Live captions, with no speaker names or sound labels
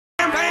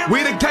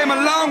We done came a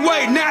long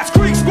way, now it's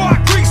Creek Squad,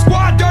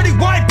 dirty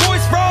white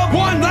boys from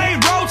one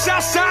lane roads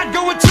outside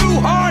going too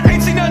hard.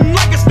 Ain't seen nothing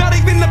like us, not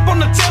even up on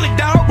the telly,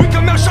 dog. We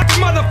come out shocking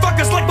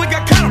motherfuckers like we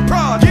got kind of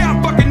prod. Yeah, I'm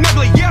fucking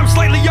ugly, yeah, I'm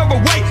slightly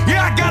overweight.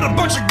 Yeah, I got a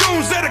bunch of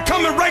goons that'll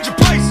come and raid your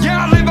place.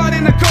 Yeah, I live out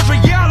in the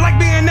country, yeah, I like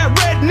being that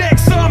redneck.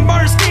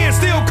 Sunburned skin,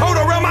 still cold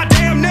around my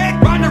damn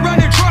neck. Riding around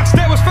in trucks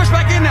that was fresh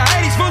back in the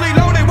 80s, fully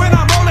loaded when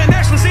I'm rolling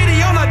Ashland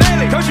City on the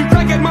daily. Cause you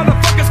crackhead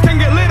motherfuckers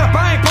can get lit up,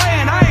 I ain't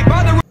playing, I ain't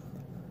bothering.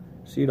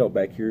 Cedo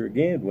back here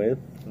again with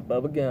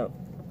Bubba Gump.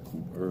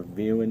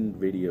 Reviewing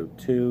video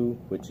 2,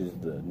 which is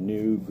the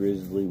new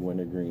Grizzly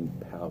Wintergreen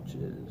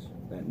pouches.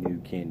 That new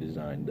can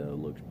design though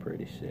looks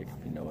pretty sick,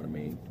 if you know what I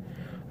mean.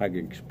 I can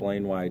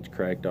explain why it's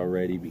cracked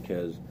already,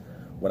 because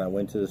when I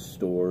went to the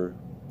store,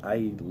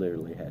 I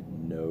literally had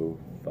no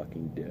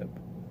fucking dip.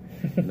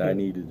 And I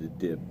needed a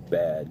dip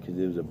bad, because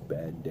it was a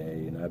bad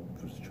day, and I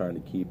was trying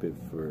to keep it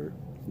for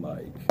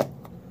like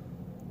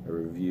a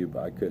review,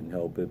 but I couldn't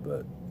help it.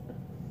 But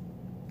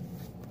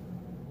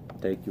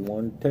take your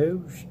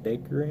 1-2,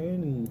 stick her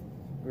in, and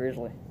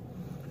Grizzly.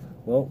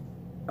 well,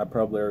 I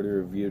probably already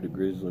reviewed the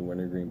Grizzly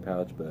Wintergreen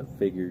pouch, but I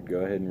figured go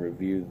ahead and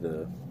review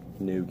the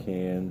new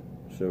can.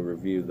 So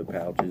review the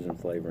pouches and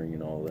flavoring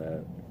and all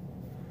that.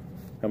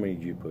 How many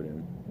did you put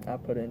in? I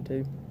put in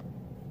 2.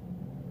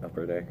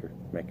 Upper decker,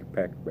 make a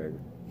packer burger.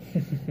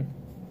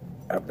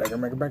 Upper decker,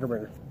 make a packer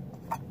burger.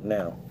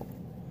 Now,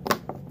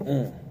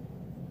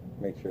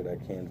 make sure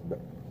that can's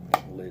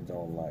lid's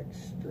on like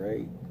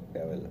straight.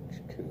 That way it looks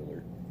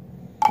cooler.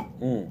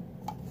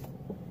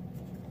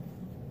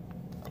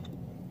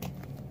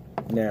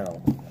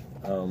 Now,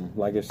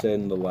 like I said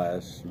in the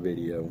last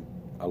video,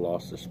 I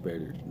lost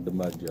the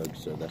mud jug,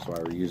 so that's why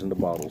we're using the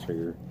bottles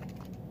here.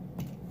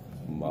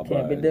 My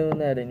Can't be doing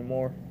that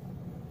anymore.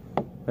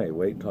 Hey,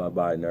 wait until I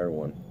buy another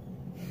one.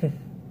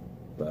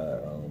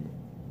 But,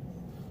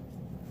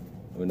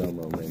 no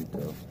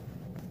momento.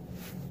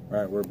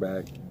 Alright, we're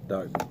back.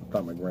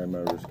 Thought my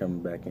grandmother was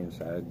coming back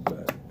inside,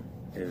 but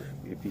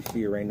if you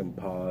see a random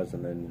pause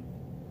and then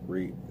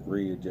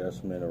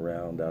readjustment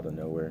around out of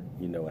nowhere,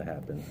 you know what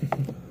happens.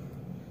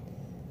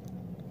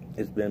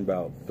 It's been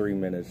about 3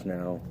 minutes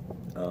now.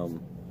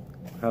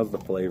 How's the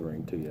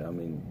flavoring to you? I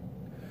mean,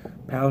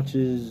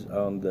 pouches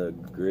on the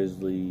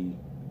Grizzly,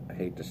 I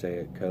hate to say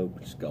it, Coke,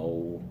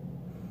 Skull,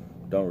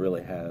 don't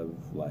really have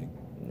like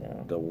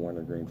the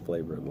wintergreen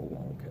flavor of the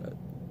long cut.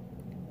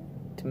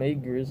 To me,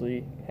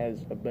 Grizzly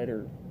has a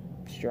better,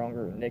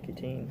 stronger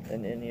nicotine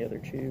than any other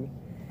chew.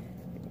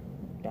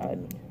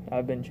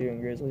 I've been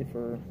chewing Grizzly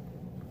for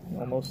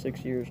almost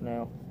 6 years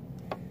now.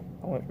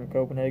 I went from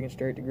Copenhagen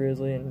straight to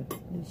Grizzly, and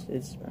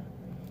it's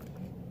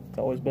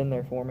always been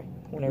there for me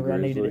whenever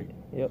Grizzly. I needed it.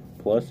 Yep.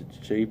 Plus, it's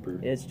cheaper.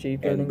 It's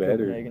cheaper and than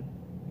better. Copenhagen.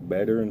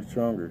 Better and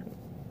stronger.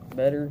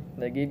 Better.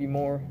 They give you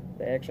more.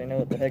 They actually know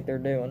what the heck they're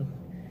doing.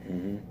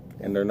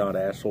 And they're not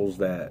assholes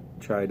that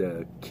try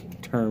to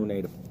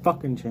terminate a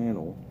fucking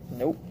channel.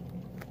 Nope.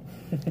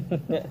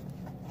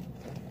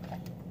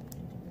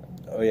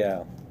 Oh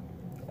yeah.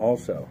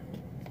 Also,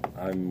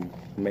 I'm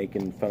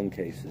making phone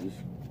cases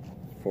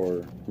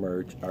for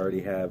merch. I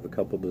already have a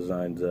couple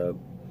designs up.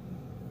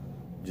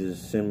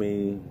 Just send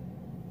me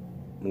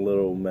a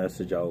little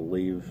message. I'll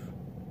leave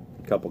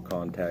a couple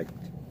contact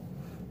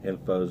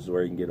infos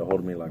where you can get a hold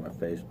of me, like my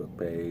Facebook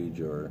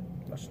page or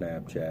my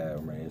Snapchat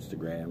or my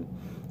Instagram.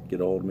 Get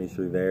a hold of me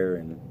through there,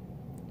 and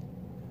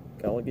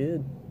Call it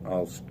good.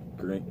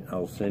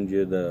 I'll send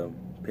you the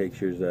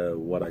pictures of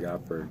what I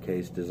got for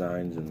case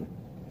designs, and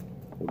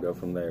we'll go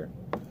from there.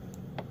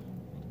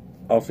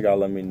 Also, gotta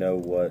let me know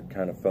what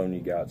kind of phone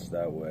you got, so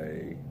that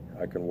way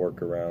I can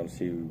work around,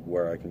 see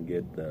where I can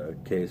get the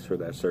case for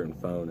that certain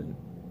phone and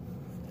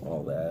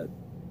all that.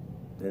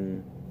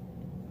 And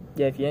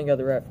Yeah, if you ain't got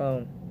the right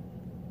phone,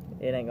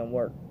 it ain't gonna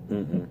work.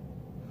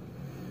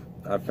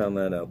 I found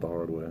that out the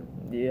hard way.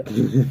 Yeah.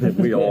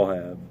 We all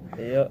have.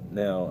 Yep.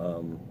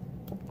 Now,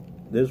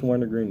 this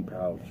wintergreen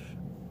pouch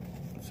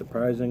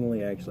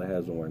surprisingly actually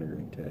has a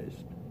wintergreen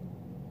taste.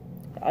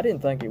 I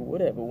didn't think it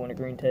would have a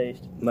wintergreen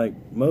taste. Like,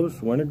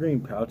 most wintergreen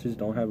pouches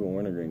don't have a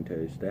wintergreen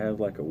taste. They have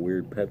like a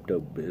weird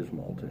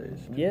Pepto-Bismol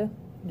taste. Yeah,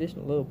 just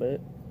a little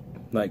bit.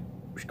 Like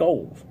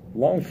Skulls,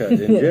 long cut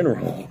in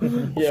general.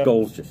 Yeah.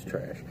 Skulls just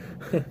trash.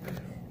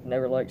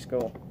 Never liked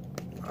Skull.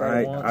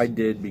 I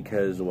did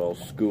because, well,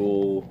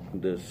 School,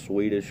 the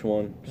Swedish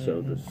one.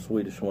 So the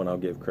Swedish one I'll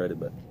give credit,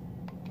 but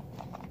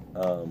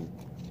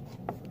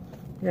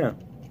yeah,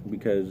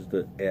 because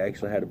it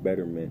actually had a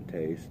better mint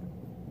taste.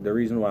 The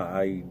reason why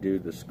I do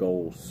the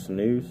Skull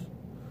Snooze,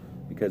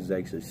 because it's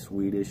actually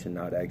Swedish and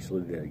not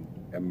actually the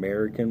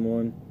American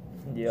one.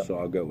 Yep. So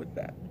I'll go with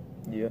that.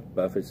 Yeah.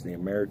 But if it's the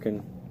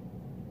American,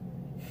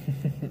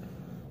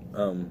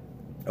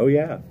 oh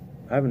yeah,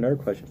 I have another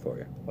question for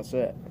you. What's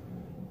that?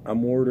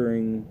 I'm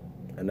ordering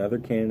another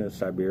can of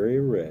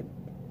Siberia Red,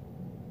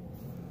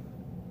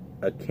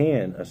 a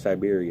can of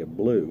Siberia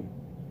Blue,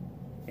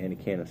 and a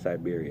can of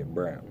Siberia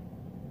Brown.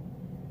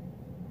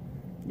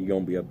 You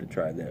gonna be up to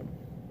try them?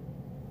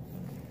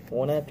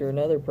 One after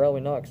another,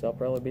 probably not, because I'll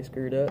probably be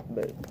screwed up.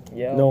 But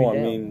yeah, I'll No, be I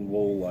down. mean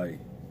we'll like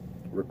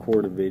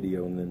record a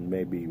video and then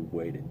maybe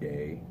wait a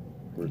day,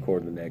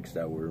 record the next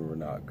that we're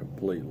not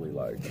completely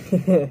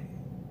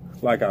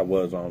like I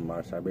was on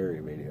my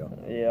Siberia video.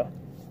 Yeah.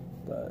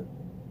 But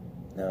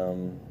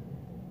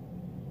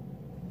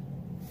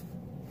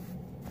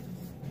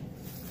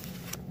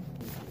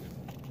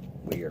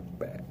we are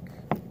back.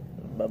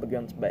 Bubba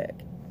Gun's back.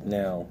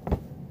 Now,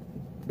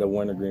 the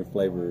wintergreen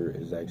flavor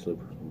is actually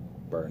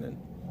burning.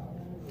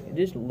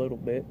 Just a little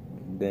bit.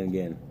 Then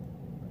again,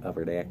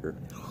 upper decker.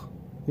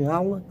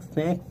 Y'all look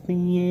sexy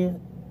yet?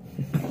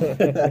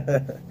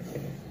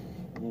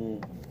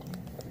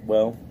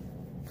 Well,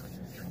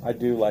 I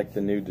do like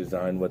the new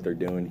design, what they're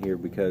doing here,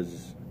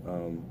 because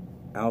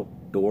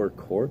outdoor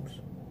corpse.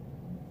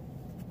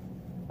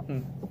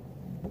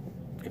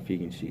 If you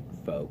can see,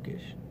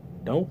 focus.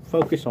 Don't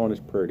focus on his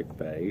pretty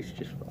face.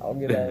 Just I'll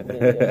get out of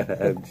it.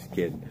 I'm just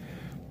kidding.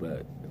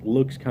 But it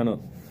looks kind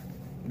of.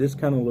 This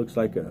kind of looks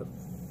like a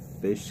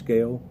fish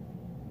scale.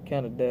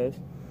 Kind of does.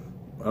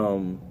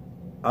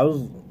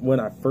 When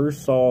I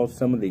first saw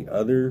some of the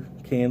other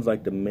cans,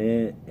 like the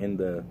mint and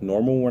the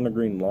normal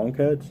wintergreen long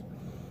cuts,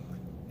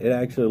 it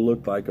actually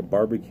looked like a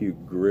barbecue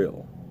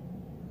grill.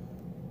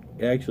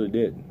 It actually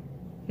did.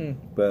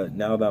 But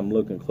now that I'm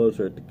looking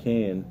closer at the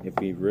can, if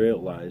you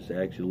realize, it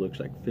actually looks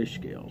like fish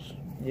scales.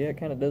 Yeah, it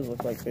kind of does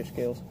look like fish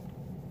scales.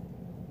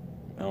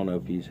 I don't know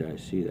if you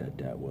guys see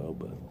that well,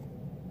 but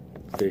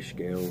fish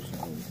scales.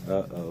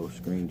 Uh-oh,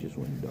 screen just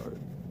went dark.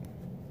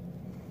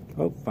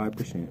 Oh,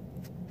 5%.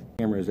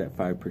 Camera is at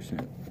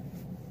 5%.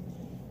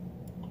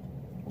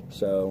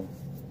 So,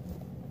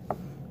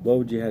 what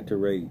would you have to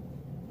rate?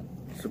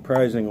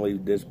 Surprisingly,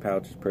 this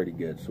pouch is pretty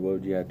good. So, what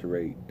would you have to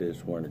rate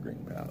this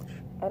wintergreen pouch?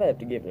 I'd have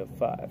to give it a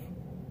 5.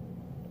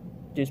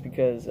 Just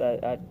because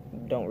I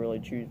don't really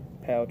choose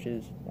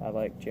pouches. I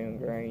like chewing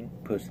grain.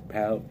 Pussy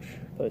pouch.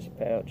 Pussy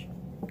pouch.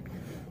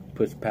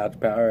 Pussy pouch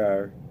power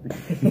hour.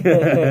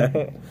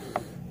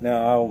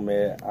 Now, I'll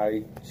admit,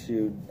 I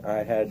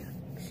had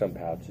some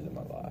pouches in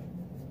my life.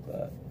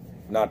 But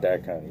not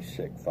that kind of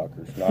sick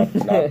fuckers. Not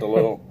the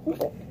little...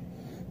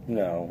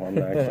 No, I'm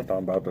actually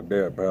talking about the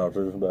dead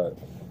pouches, but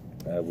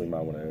we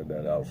might want to edit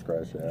that out,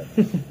 scratch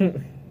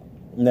that.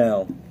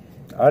 Now,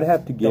 I'd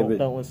have to give it...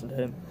 Don't listen to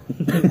him.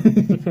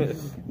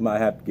 Might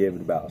have to give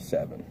it about a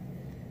 7.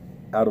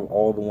 Out of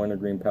all the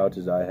wintergreen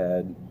pouches I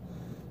had,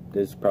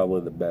 this is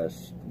probably the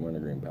best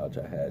wintergreen pouch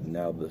I had.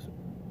 Now, the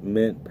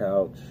mint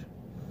pouch,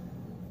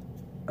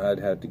 I'd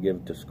have to give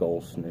it to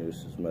Skull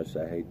Snooze, as much as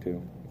I hate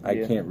to.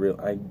 Yeah.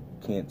 I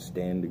can't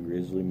stand the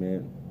Grizzly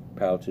mint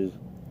pouches.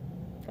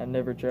 I've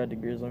never tried the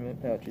Grizzly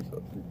mint pouches.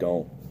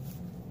 Don't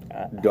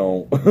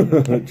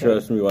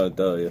trust me when I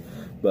tell you.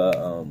 But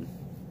other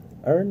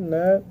than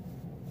that,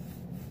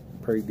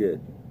 pretty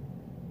good.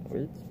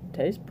 It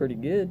tastes pretty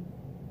good.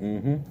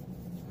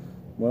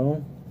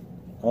 Well,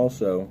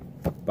 also,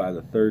 by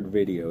the third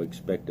video,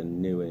 expect a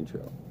new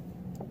intro.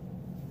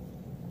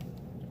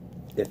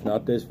 If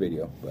not this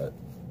video, but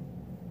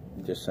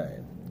just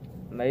saying.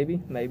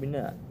 Maybe, maybe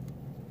not.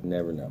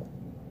 Never know.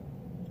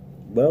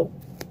 Well,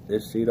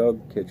 this Sea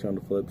Dog, catch you on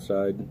the flip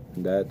side.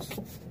 That's...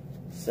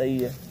 See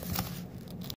ya.